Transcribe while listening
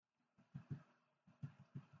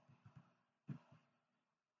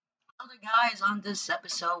there, guys. On this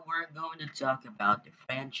episode, we're going to talk about the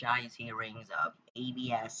franchise hearings of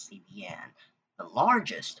ABS-CBN, the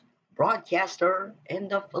largest broadcaster in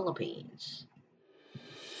the Philippines.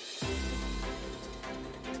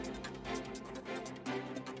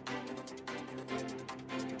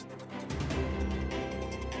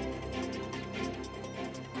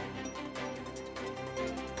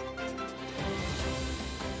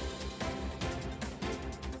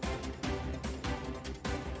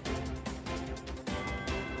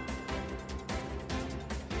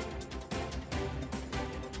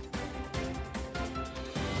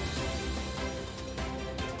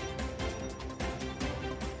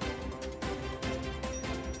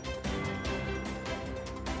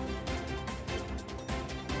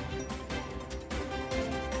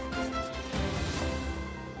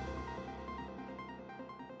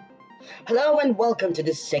 Hello and welcome to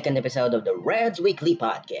the second episode of the Reds Weekly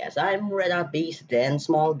Podcast. I'm Red Hot Beast, then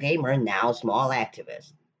small gamer, now small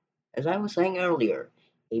activist. As I was saying earlier,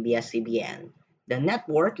 ABS-CBN, the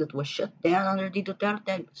network that was shut down under the Duterte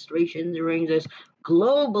administration during this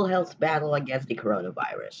global health battle against the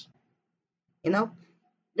coronavirus. You know,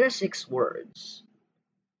 there's six words.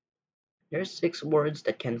 There's six words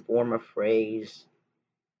that can form a phrase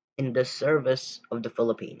in the service of the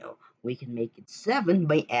Filipino. We can make it seven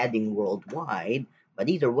by adding worldwide, but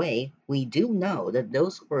either way, we do know that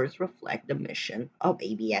those words reflect the mission of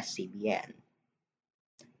ABS-CBN,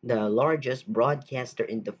 the largest broadcaster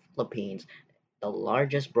in the Philippines, the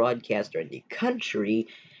largest broadcaster in the country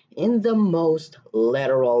in the most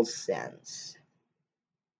literal sense.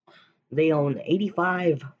 They own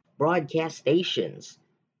 85 broadcast stations.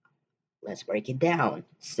 Let's break it down.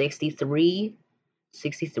 63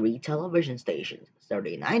 television stations,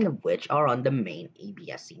 39 of which are on the main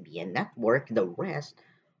ABS-CBN network, the rest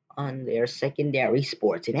on their secondary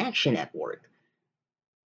sports in action network.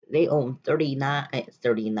 They own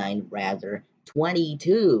 39 rather,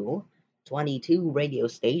 22 radio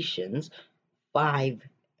stations, 5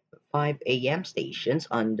 5 AM stations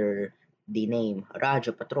under the name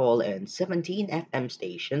Radio Patrol, and 17 FM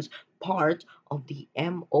stations, part of the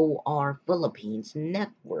MOR Philippines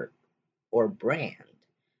network or brand.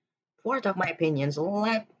 Before I talk my opinions,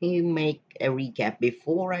 let me make a recap.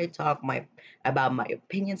 Before I talk about my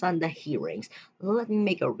opinions on the hearings, let me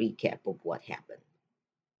make a recap of what happened.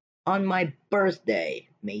 On my birthday,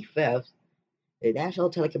 May 5th, the National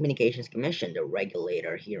Telecommunications Commission, the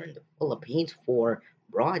regulator here in the Philippines for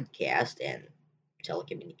broadcast and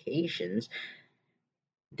telecommunications,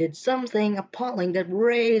 did something appalling that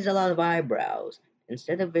raised a lot of eyebrows.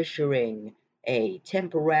 Instead of issuing a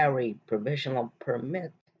temporary provisional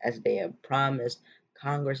permit, as they have promised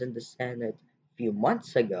Congress and the Senate a few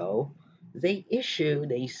months ago, they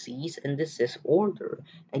issued a cease and desist order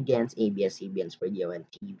against ABS-CBN's radio and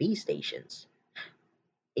TV stations.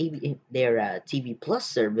 Their TV Plus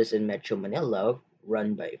service in Metro Manila,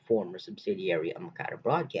 run by former subsidiary Amakara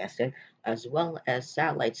Broadcasting, as well as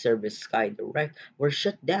satellite service Sky Direct, were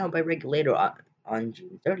shut down by regulator on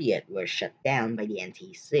June 30th, were shut down by the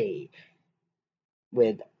NTC,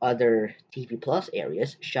 with other TV Plus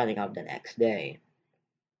areas shutting off the next day.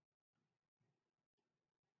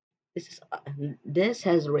 This is this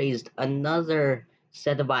has raised another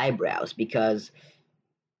set of eyebrows because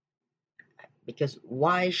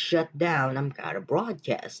why shut down Amakara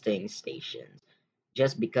Broadcasting stations?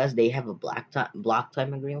 Just because they have a block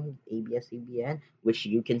time agreement with ABS-CBN, which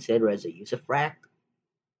you consider as a use of frac.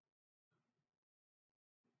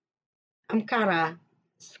 Amkara,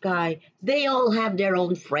 Sky, they all have their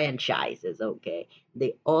own franchises, okay?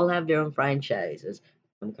 They all have their own franchises.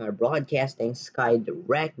 Amkara Broadcasting, Sky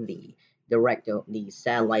Direct, the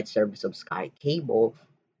satellite service of Sky Cable,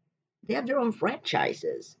 they have their own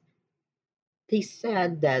franchises. They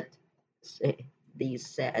said that they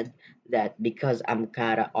said that because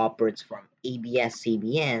Amkara operates from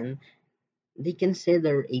ABS-CBN, they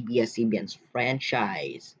consider ABS-CBN's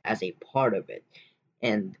franchise as a part of it,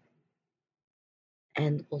 and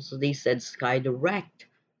also they said Sky Direct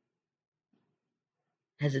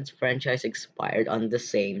has its franchise expired on the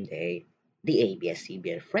same day the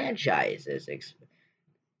ABS-CBN franchise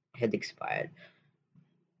had expired.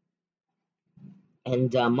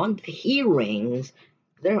 And on the hearings,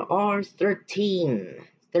 there are 13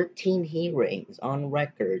 hearings on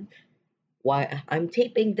record. Why I'm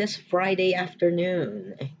taping this Friday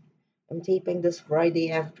afternoon. I'm taping this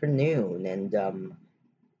Friday afternoon, and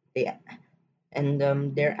they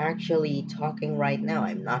they're actually talking right now.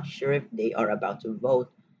 I'm not sure if they are about to vote,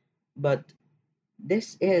 but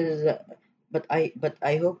this is but I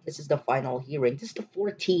hope this is the final hearing. This is the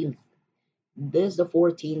 14th. This is the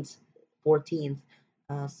 14th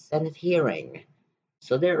Senate hearing.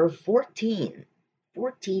 So there are 14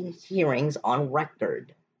 hearings on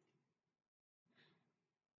record.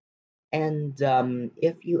 And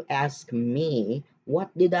if you ask me,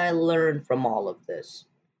 what did I learn from all of this?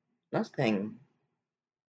 Nothing.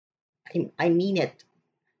 I mean it,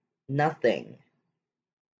 nothing.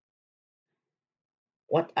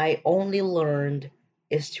 What I only learned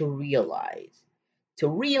is to realize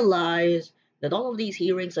that all of these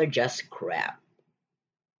hearings are just crap.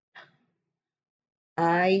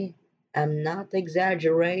 I am not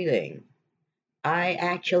exaggerating. I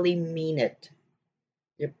actually mean it.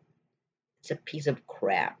 It's a piece of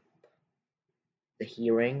crap, the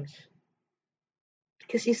hearings.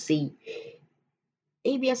 Because you see,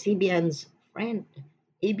 ABS-CBN's friend,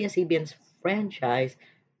 ABS-CBN's franchise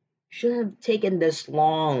should have taken this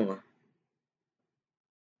long.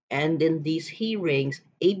 And in these hearings,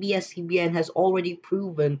 ABS-CBN has already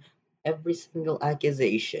proven every single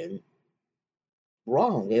accusation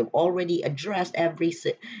wrong. They've already addressed every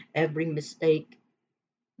mistake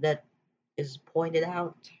that is pointed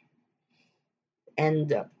out. And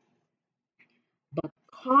but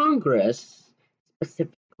Congress,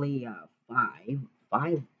 specifically five,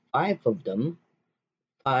 five of them,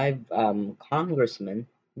 five congressmen,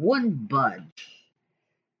 wouldn't budge.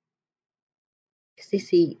 'Cause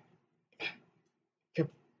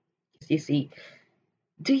you see,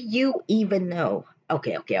 do you even know?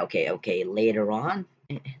 Okay. Later on,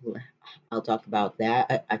 I'll talk about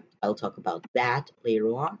that. I'll talk about that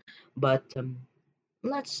later on. But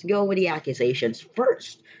let's go with the accusations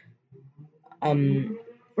first.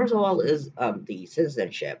 First of all, is the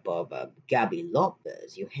citizenship of Gabi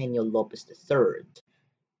Lopez, Eugenio Lopez III.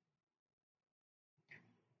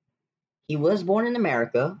 He was born in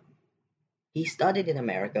America. He studied in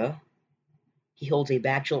America. He holds a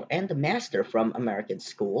bachelor and a master from American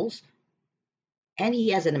schools, and he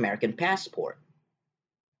has an American passport.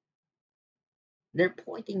 They're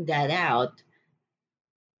pointing that out,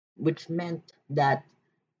 which meant that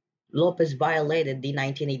Lopez violated the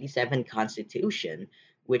 1987 Constitution,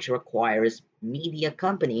 which requires media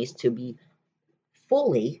companies to be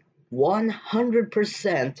fully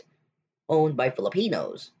 100% owned by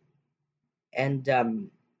Filipinos. And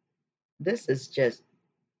this is just,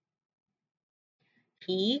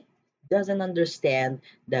 he doesn't understand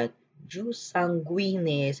that jus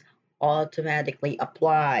sanguinis automatically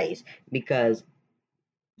applies because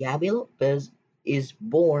Gabi Lopez is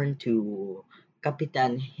born to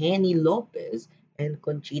Capitan Henny Lopez and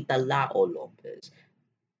Conchita Lao Lopez.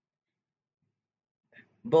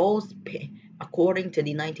 Both, according to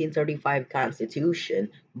the 1935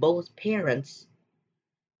 Constitution, both parents,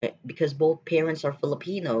 because both parents are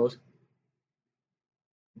Filipinos,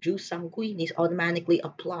 jus sanguinis automatically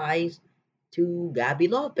applies to Gabi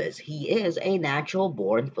Lopez. He is a natural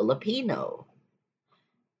born Filipino.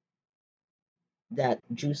 That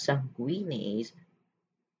jus sanguinis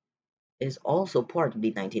is also part of the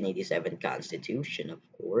 1987 Constitution, of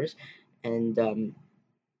course, and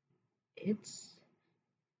it's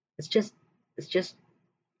it's just it's just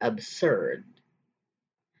absurd.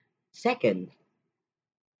 Second,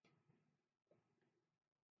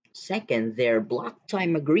 their block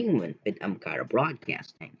time agreement with Amkara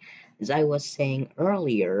Broadcasting. As I was saying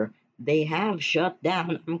earlier, they have shut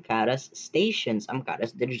down Amkara's stations,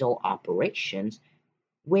 Amkara's digital operations,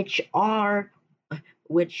 which are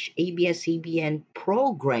which ABS-CBN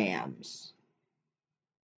programs.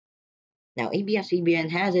 Now, ABS-CBN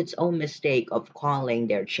has its own mistake of calling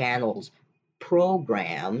their channels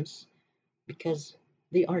programs because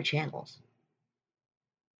they are channels.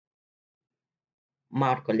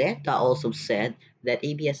 Marcoleta also said that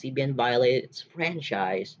ABS-CBN violated its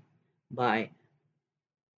franchise by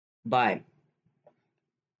by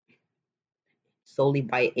solely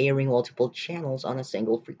by airing multiple channels on a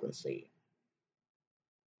single frequency.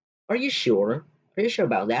 Are you sure? Are you sure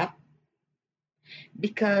about that?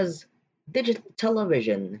 Because digital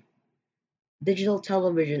television digital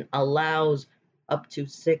television allows up to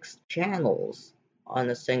 6 channels on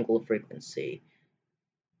a single frequency.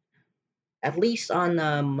 At least on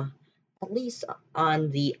the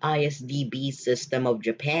ISDB system of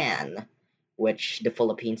Japan, which the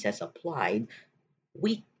Philippines has applied,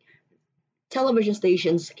 we television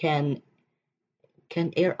stations can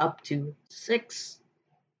air up to six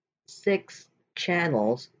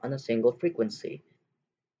channels on a single frequency.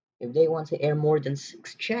 If they want to air more than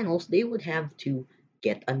 6 channels, they would have to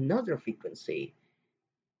get another frequency.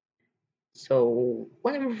 So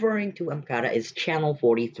what I'm referring to, Amkara, is channel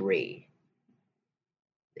 43.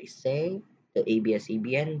 They say the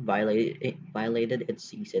ABS-CBN violated its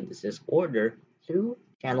cease and desist order through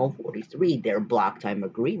Channel 43, their block time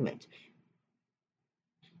agreement.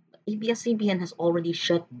 ABS-CBN has already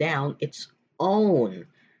shut down its own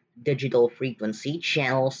digital frequency,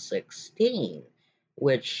 channel 16,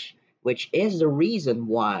 which is the reason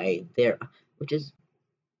why there, which is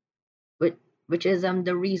which, which is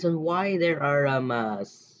the reason why there are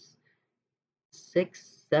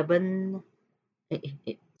six, seven,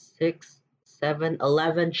 six, seven,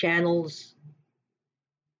 11 channels.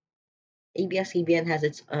 ABS-CBN has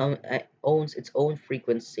its owns its own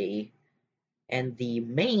frequency, and the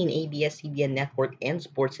main ABS-CBN network and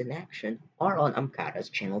Sports in Action are on Amkara's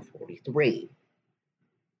channel 43.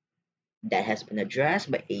 That has been addressed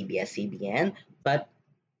by ABS-CBN, but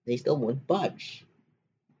they still won't budge.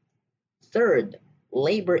 Third,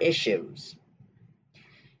 labor issues.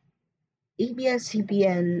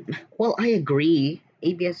 ABS-CBN, well, I agree.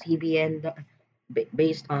 ABS-CBN,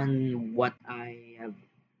 based on what I have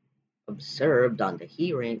observed on the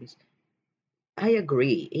hearings, I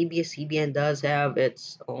agree. ABS-CBN does have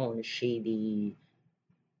its own shady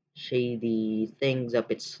things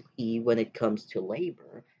up its sleeve when it comes to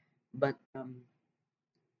labor, but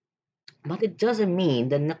it doesn't mean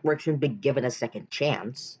the network should be given a second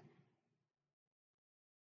chance.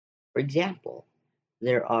 For example,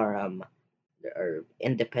 there are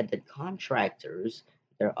independent contractors,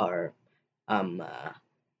 there are um, uh,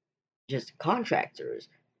 just contractors,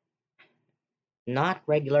 not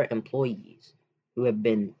regular employees, who have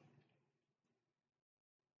been,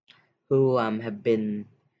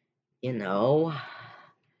 you know,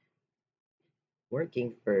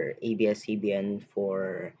 working for ABS-CBN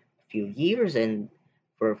for a few years, and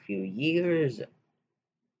for a few years,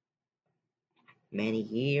 many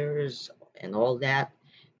years, and all that,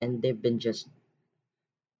 and they've been just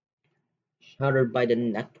shuttered by the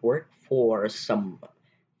network for some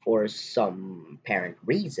apparent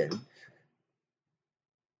reason.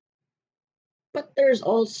 But there's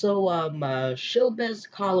also showbiz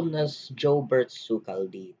columnist Jobert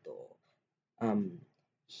Sucaldito. Um,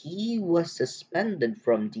 he was suspended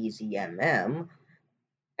from DZMM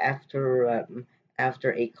after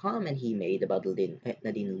after a comment he made about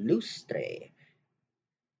Nadine Lustre,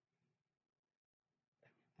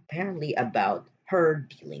 apparently about her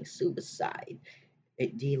dealing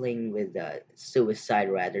with suicide,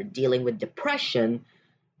 rather dealing with depression,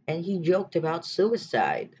 and he joked about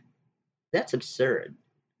suicide. That's absurd.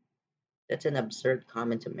 That's an absurd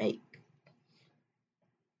comment to make.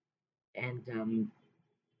 And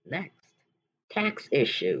next, tax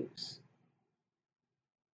issues.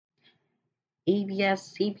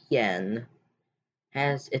 ABS-CBN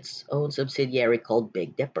has its own subsidiary called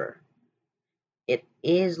Big Dipper. It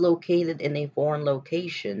is located in a foreign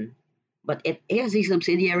location, but it is a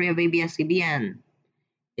subsidiary of ABS-CBN.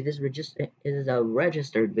 It is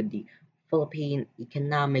registered with the Philippine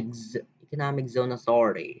Economic Zone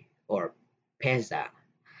Authority, or PEZA.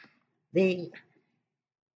 They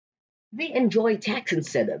they enjoy tax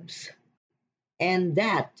incentives, and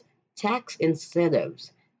that tax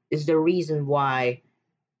incentives is the reason why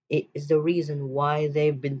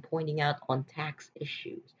they've been pointing out on tax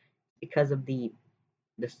issues, because of the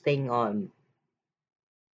thing on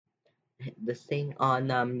the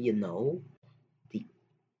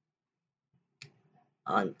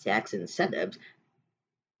on tax incentives.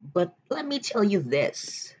 But let me tell you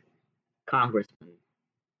this, Congressman,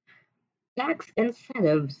 tax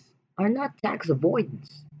incentives are not tax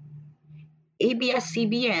avoidance.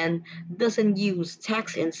 ABS-CBN doesn't use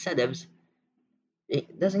tax incentives.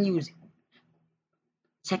 It doesn't use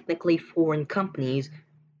technically foreign companies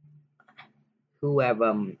who have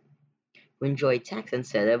who enjoy tax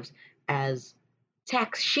incentives as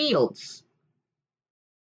tax shields.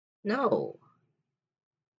 No,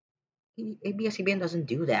 ABS-CBN doesn't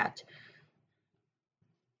do that.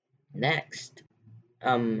 Next,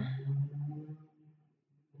 um,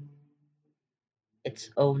 its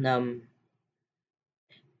own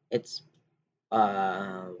its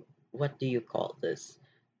what do you call this?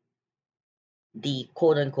 The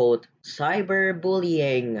quote unquote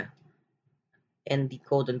cyberbullying and the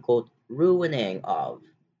quote unquote ruining of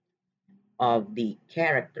the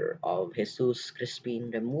character of Jesus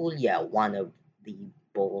Crispin Remulla, one of the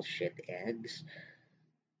bullshit eggs.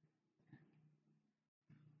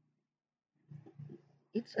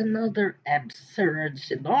 It's another absurd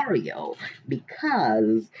scenario,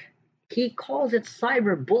 because he calls it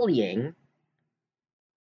cyberbullying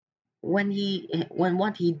when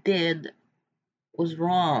what he did was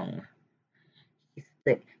wrong.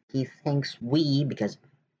 He thinks we, because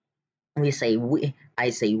we say we I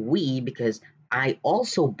say we because I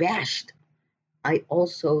also bashed I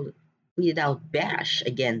also tweeted out bash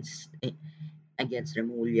against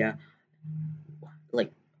Remulla.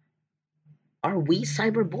 Like, are we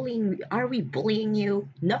cyberbullying? Are we bullying you?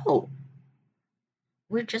 No,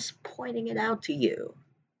 we're just pointing it out to you.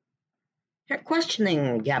 You're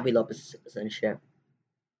questioning Gabby Lopez's citizenship,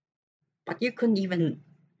 but you couldn't even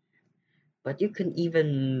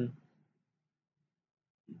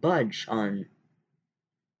budge on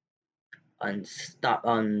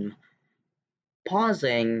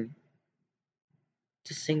pausing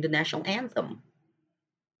to sing the national anthem.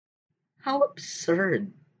 How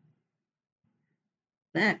absurd.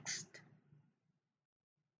 Next,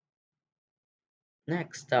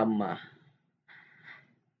 next,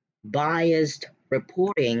 biased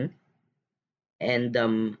reporting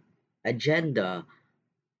and agenda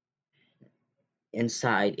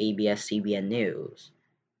inside ABS-CBN News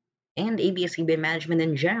and ABS-CBN management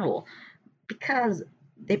in general, because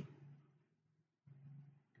they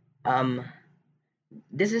um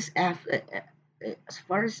this is after, as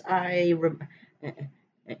far as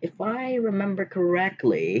if I remember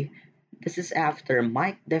correctly, this is after uh,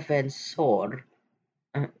 Mike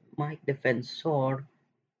Defensor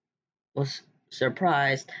was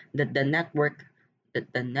surprised that the network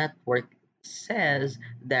says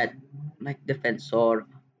that Mike Defensor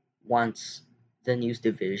wants the news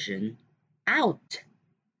division out.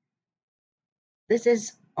 This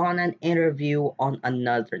is on an interview on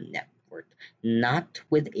another network, not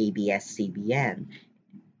with ABS-CBN.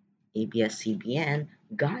 ABS-CBN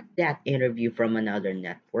got that interview from another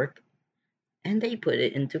network and they put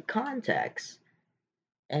it into context.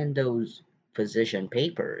 And those position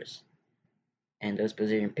papers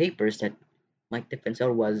that Mike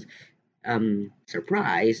Defensor was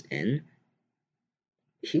surprised in,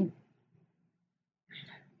 he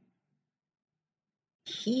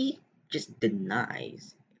he just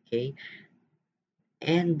denies. Okay,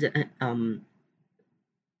 and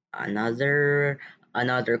another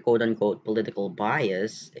another quote unquote political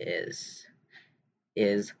bias is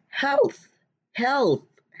health. Health.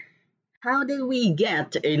 How did we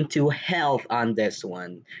get into health on this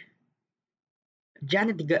one?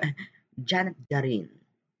 Janet Ga- Janet Garin.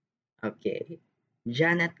 Okay.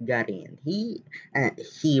 Janet Garin. He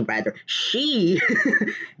rather she.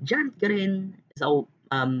 Janet Garin is a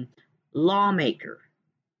lawmaker.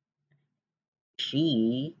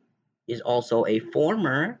 She is also a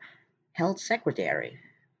former health secretary,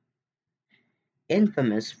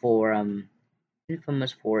 infamous for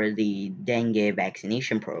the dengue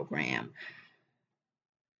vaccination program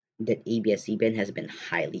that ABS-CBN has been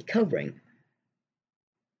highly covering.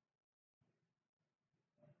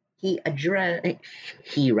 He addressed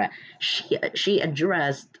he ra- she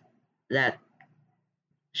addressed that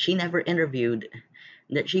she never interviewed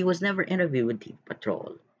that she was never interviewed with Team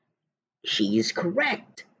Patrol. She is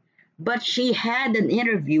correct, but she had an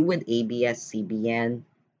interview with ABS-CBN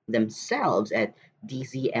themselves at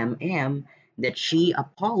DCMM that she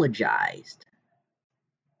apologized.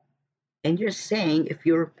 And you're saying if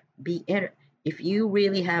you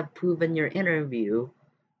really have proven your interview,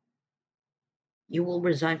 you will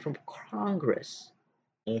resign from Congress.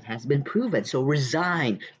 It has been proven, so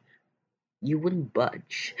resign. You wouldn't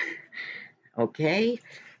budge. Okay?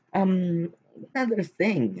 Another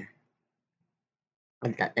thing,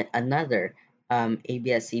 another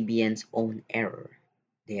ABS-CBN's own error.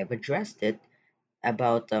 They have addressed it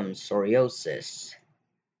about psoriasis.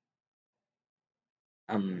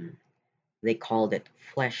 Um, they called it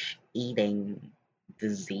flesh-eating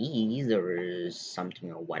disease or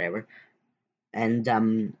something or whatever, and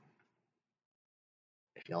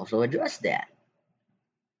he also addressed that.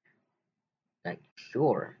 Like,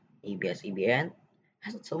 sure, ABS-CBN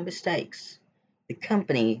has its own mistakes. The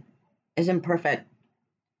company isn't perfect.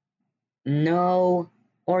 No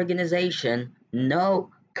organization,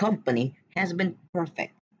 no company has been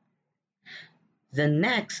perfect. The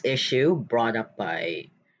next issue brought up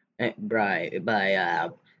uh, by by uh,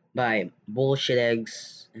 by bullshit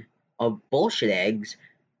eggs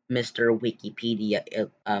Mr. Wikipedia.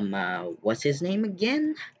 What's his name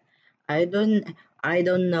again? I don't I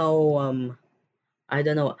don't know. I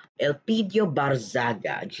don't know. Elpidio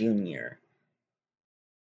Barzaga Jr.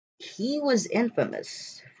 He was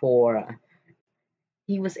infamous for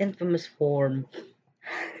he was infamous for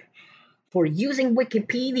using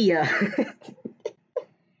Wikipedia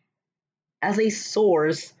as a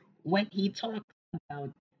source when he talked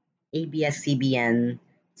about ABS-CBN's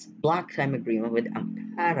block time agreement with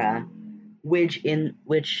Ankara, which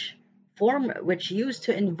used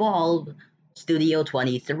to involve Studio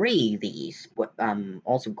 23,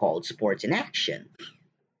 also called Sports in Action.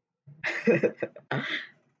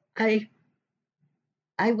 I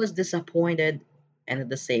I was disappointed And at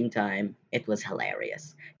the same time, it was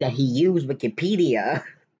hilarious that he used Wikipedia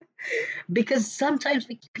because sometimes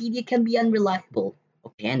Wikipedia can be unreliable.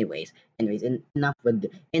 Okay, anyways, enough with the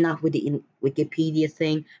Wikipedia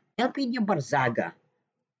thing. Elpidio Barzaga,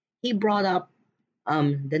 he brought up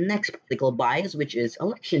the next political bias, which is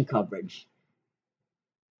election coverage.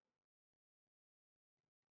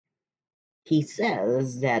 He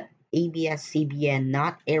says that ABS-CBN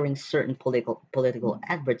not airing certain political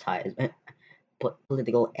advertisement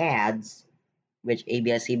political ads, which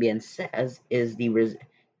ABS-CBN says is the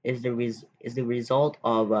result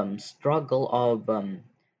of struggle of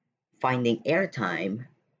finding airtime.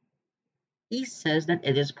 He says that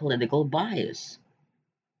it is political bias.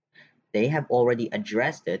 They have already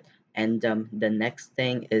addressed it, and the next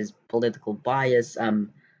thing is political bias.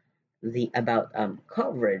 The about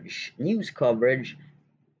coverage, news coverage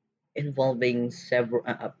involving several,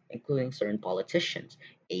 including certain politicians.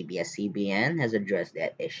 ABS-CBN has addressed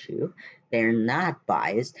that issue. They're not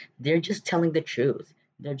biased. They're just telling the truth.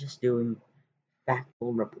 They're just doing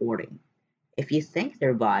factual reporting. If you think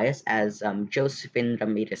they're biased, as Josephine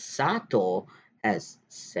Ramirez Sato has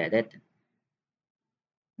said it,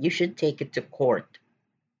 you should take it to court,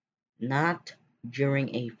 not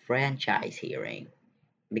during a franchise hearing,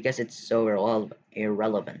 because it's so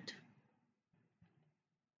irrelevant.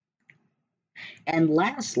 And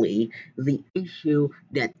lastly, the issue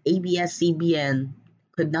that ABS-CBN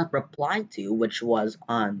could not reply to, which was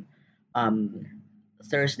on um,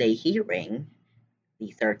 Thursday hearing,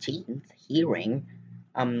 the 13th hearing,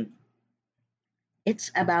 um,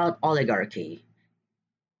 it's about oligarchy.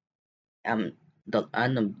 Um, the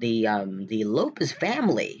Lopez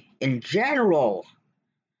family in general,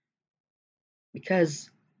 because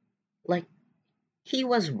like he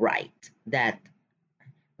was right that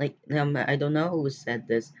I don't know who said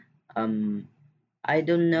this. Um, I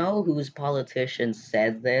don't know whose politicians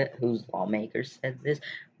said that, whose lawmakers said this,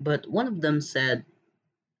 but one of them said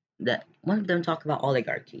that one of them talked about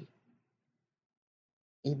oligarchy.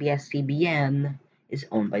 ABS-CBN is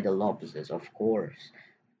owned by the Lopezes, of course,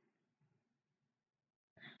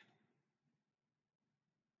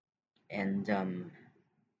 and the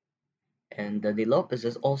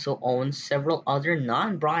Lopezes also own several other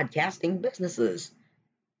non-broadcasting businesses.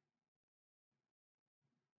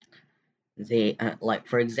 They like,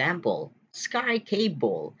 for example, Sky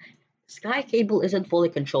Cable. Sky Cable isn't fully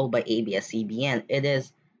controlled by ABS-CBN. It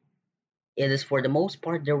is for the most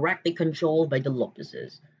part directly controlled by the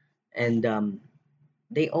Lopezes. And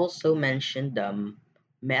they also mentioned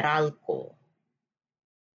Meralco.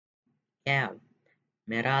 Yeah,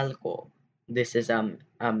 Meralco. This is I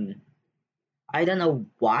don't know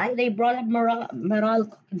why they brought up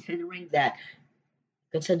Meralco,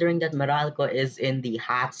 considering that Meralco is in the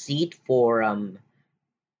hot seat for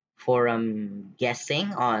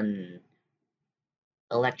guessing on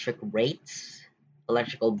electric rates,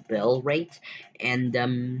 electrical bill rates, and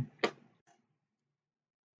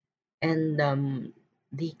and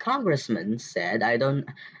the congressman said, I don't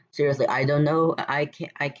seriously, I don't know, I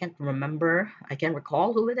can't remember, I can't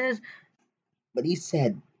recall who it is, but he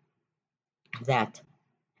said that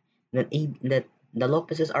that the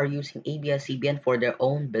Lopezes are using ABS-CBN for their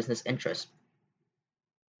own business interests.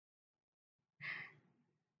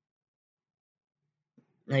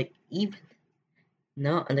 Like even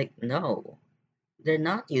no, like no, they're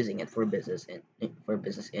not using it for for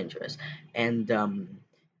business interests, and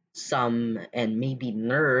some and maybe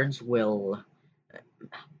nerds will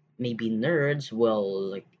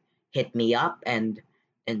like hit me up and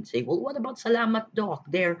say, well, what about Salamat Doc?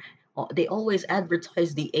 They always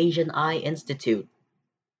advertise the Asian Eye Institute.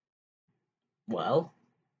 Well,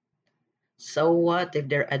 so what if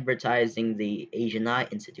they're advertising the Asian Eye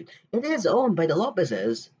Institute? It is owned by the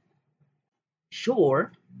Lopezes.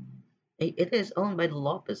 Sure, it is owned by the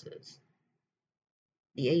Lopezes.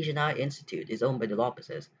 The Asian Eye Institute is owned by the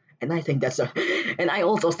Lopezes. And I think that's a, and I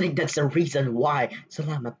also think that's the reason why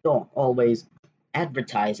Salamat Doc always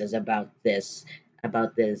advertises about this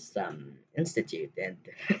institute. And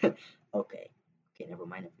okay, okay, never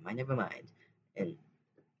mind, and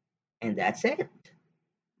that's it.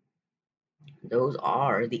 Those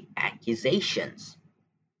are the accusations.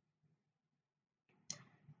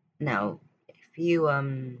 Now, if you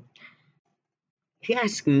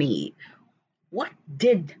ask me, what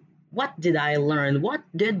did what did I learn? What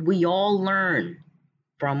did we all learn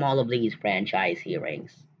from all of these franchise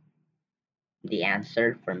hearings? The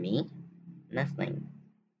answer for me, nothing.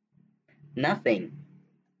 Nothing.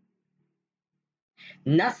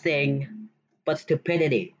 Nothing but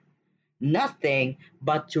stupidity. Nothing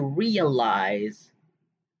but to realize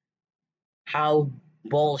how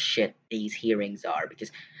bullshit these hearings are,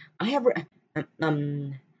 because I have with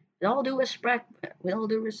all due respect,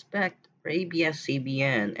 for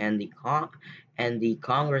ABS-CBN and the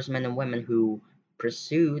congressmen and women who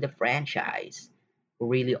pursue the franchise, who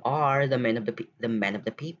really are the men of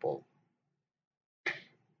the people.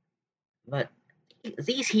 But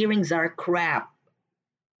these hearings are crap.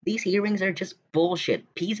 These hearings are just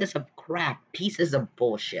bullshit. Pieces of crap. Pieces of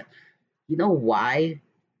bullshit. You know why?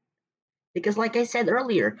 Because, like I said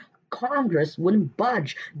earlier, Congress wouldn't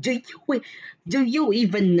budge. Do you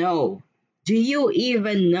even know? Do you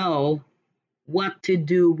even know what to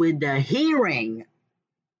do with the hearing?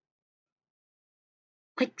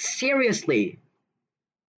 Like, seriously,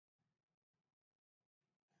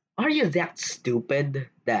 are you that stupid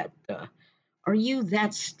are you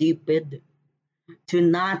that stupid to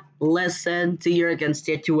not listen to your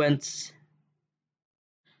constituents?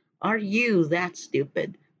 Are you that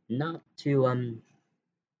stupid not to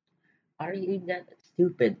are you that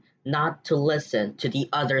stupid not to listen to the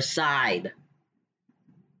other side?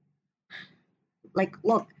 Like,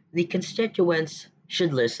 look, the constituents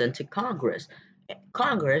should listen to Congress.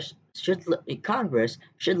 Congress should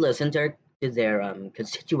listen to their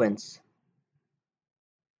constituents.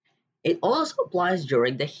 It also applies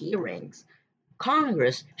during the hearings.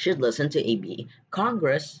 Congress should listen to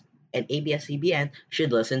Congress and ABS-CBN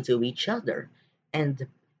should listen to each other, and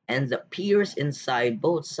the peers inside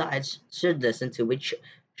both sides should listen to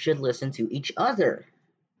each other.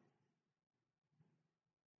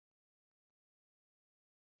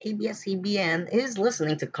 ABS-CBN is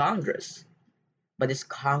listening to Congress, but is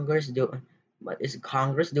Congress doing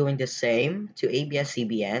the same to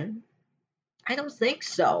ABS-CBN? I don't think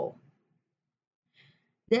so.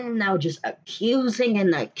 They're now just accusing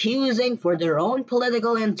and accusing for their own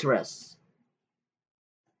political interests.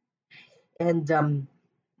 And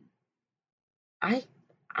I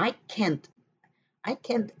I can't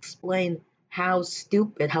explain how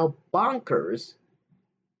stupid, how bonkers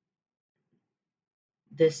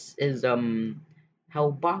this is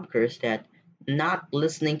how bonkers that not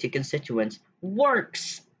listening to constituents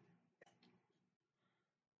works.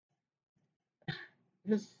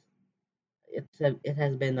 This it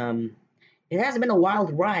has been a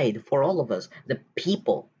wild ride for all of us, the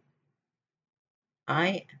people.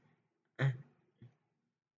 I uh,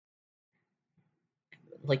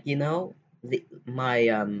 like the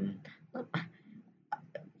my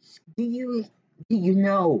do you do you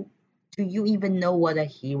know do you even know what a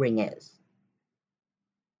hearing is?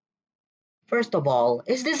 First of all,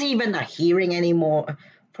 is this even a hearing anymore?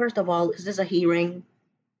 First of all, is this a hearing?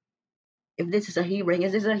 If this is a hearing,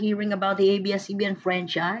 is this a hearing about the ABS-CBN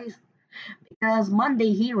franchise? Because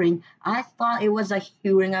Monday hearing, I thought it was a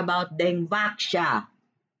hearing about Deng Vaksha.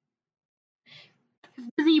 Is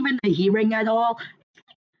this even a hearing at all?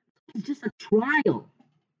 It's just a trial.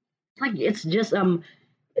 Like it's just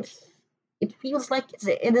it's it feels like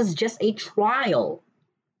it is just a trial.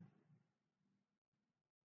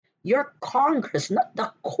 You're Congress, not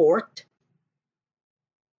the court.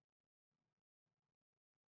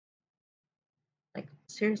 Like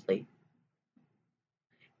seriously,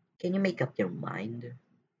 can you make up your mind?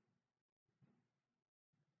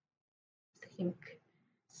 Think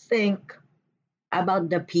think about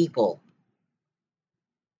the people.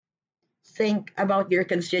 Think about your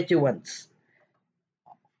constituents.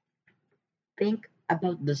 Think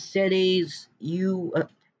about the cities you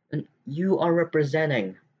are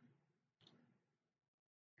representing,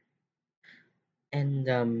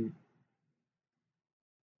 and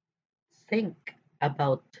think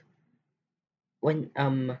about when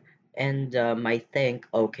I think,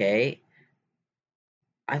 okay,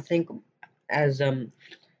 I think as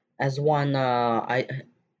one I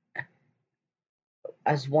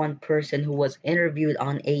as one person who was interviewed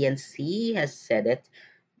on ANC has said it,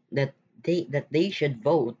 that they should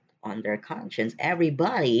vote on their conscience.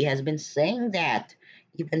 Everybody has been saying that.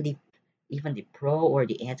 Even the pro or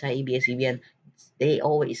the anti ABS-CBN, they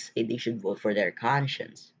always say they should vote for their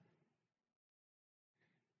conscience.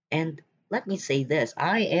 And let me say this: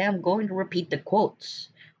 I am going to repeat the quotes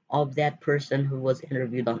of that person who was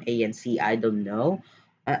interviewed on ANC. I don't know.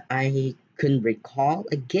 I couldn't recall.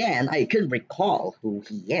 Again, I couldn't recall who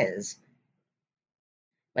he is,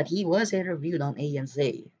 but he was interviewed on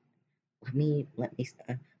ANC. Let me let me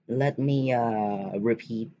let me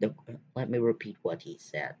repeat the let me repeat what he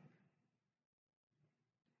said.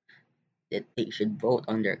 That they should vote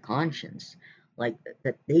on their conscience, like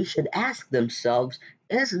that they should ask themselves,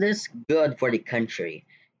 is this good for the country?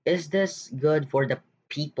 Is this good for the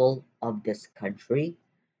people of this country?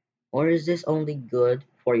 Or is this only good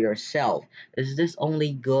for yourself? Is this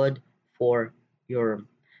only good for your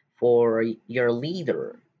for your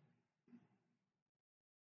leader.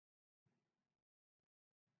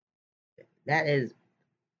 That is,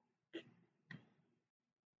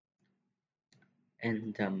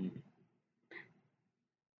 and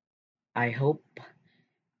I hope,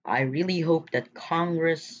 I really hope that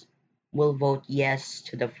Congress will vote yes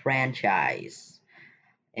to the franchise.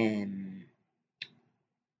 And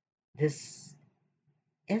this,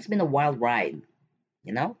 it's been a wild ride,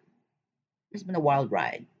 you know? It's been a wild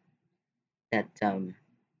ride that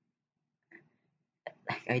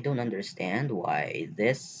I don't understand why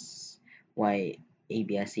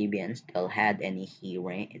ABS-CBN still had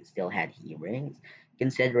hearings,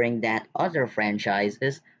 considering that other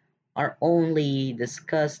franchises are only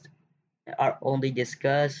discussed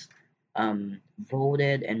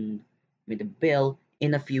voted and made a bill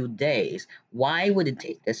in a few days. Why would it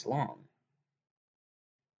take this long?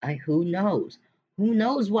 Who knows? Who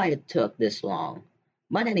knows why it took this long?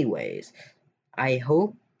 But anyways, I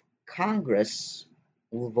hope Congress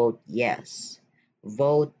will vote yes.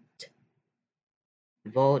 Vote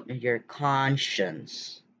vote your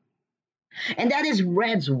conscience. And that is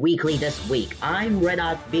Red's Weekly this week. I'm Red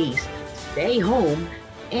Out Beast. Stay home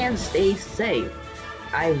and stay safe.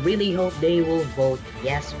 I really hope they will vote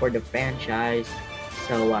yes for the franchise.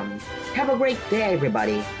 So have a great day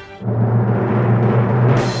everybody.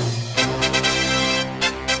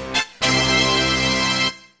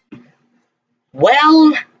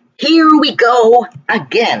 Well, here we go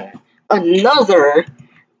again. Another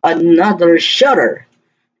shutter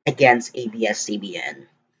against ABS-CBN.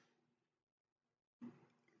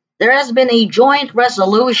 There has been a joint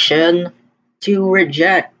resolution to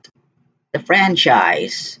reject the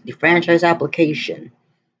franchise application,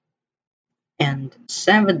 and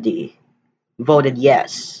 70 voted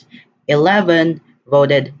yes. 11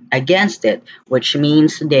 voted against it, which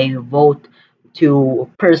means they vote to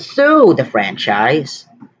pursue the franchise.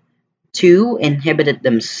 2 inhibited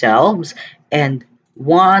themselves, and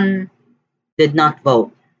 1 did not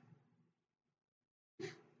vote.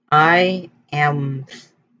 I am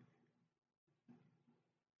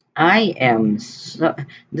I am so,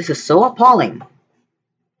 this is so appalling.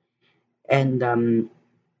 And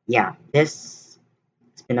yeah, this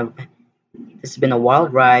has been a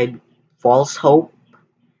wild ride. False hope.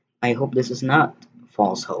 I hope this is not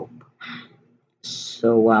false hope.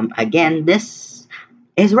 So again, this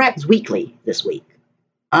is Red's Weekly this week.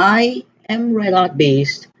 I am Red Out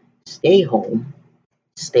Beast. Stay home.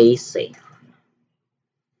 Stay safe.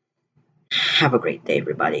 Have a great day,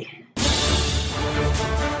 everybody.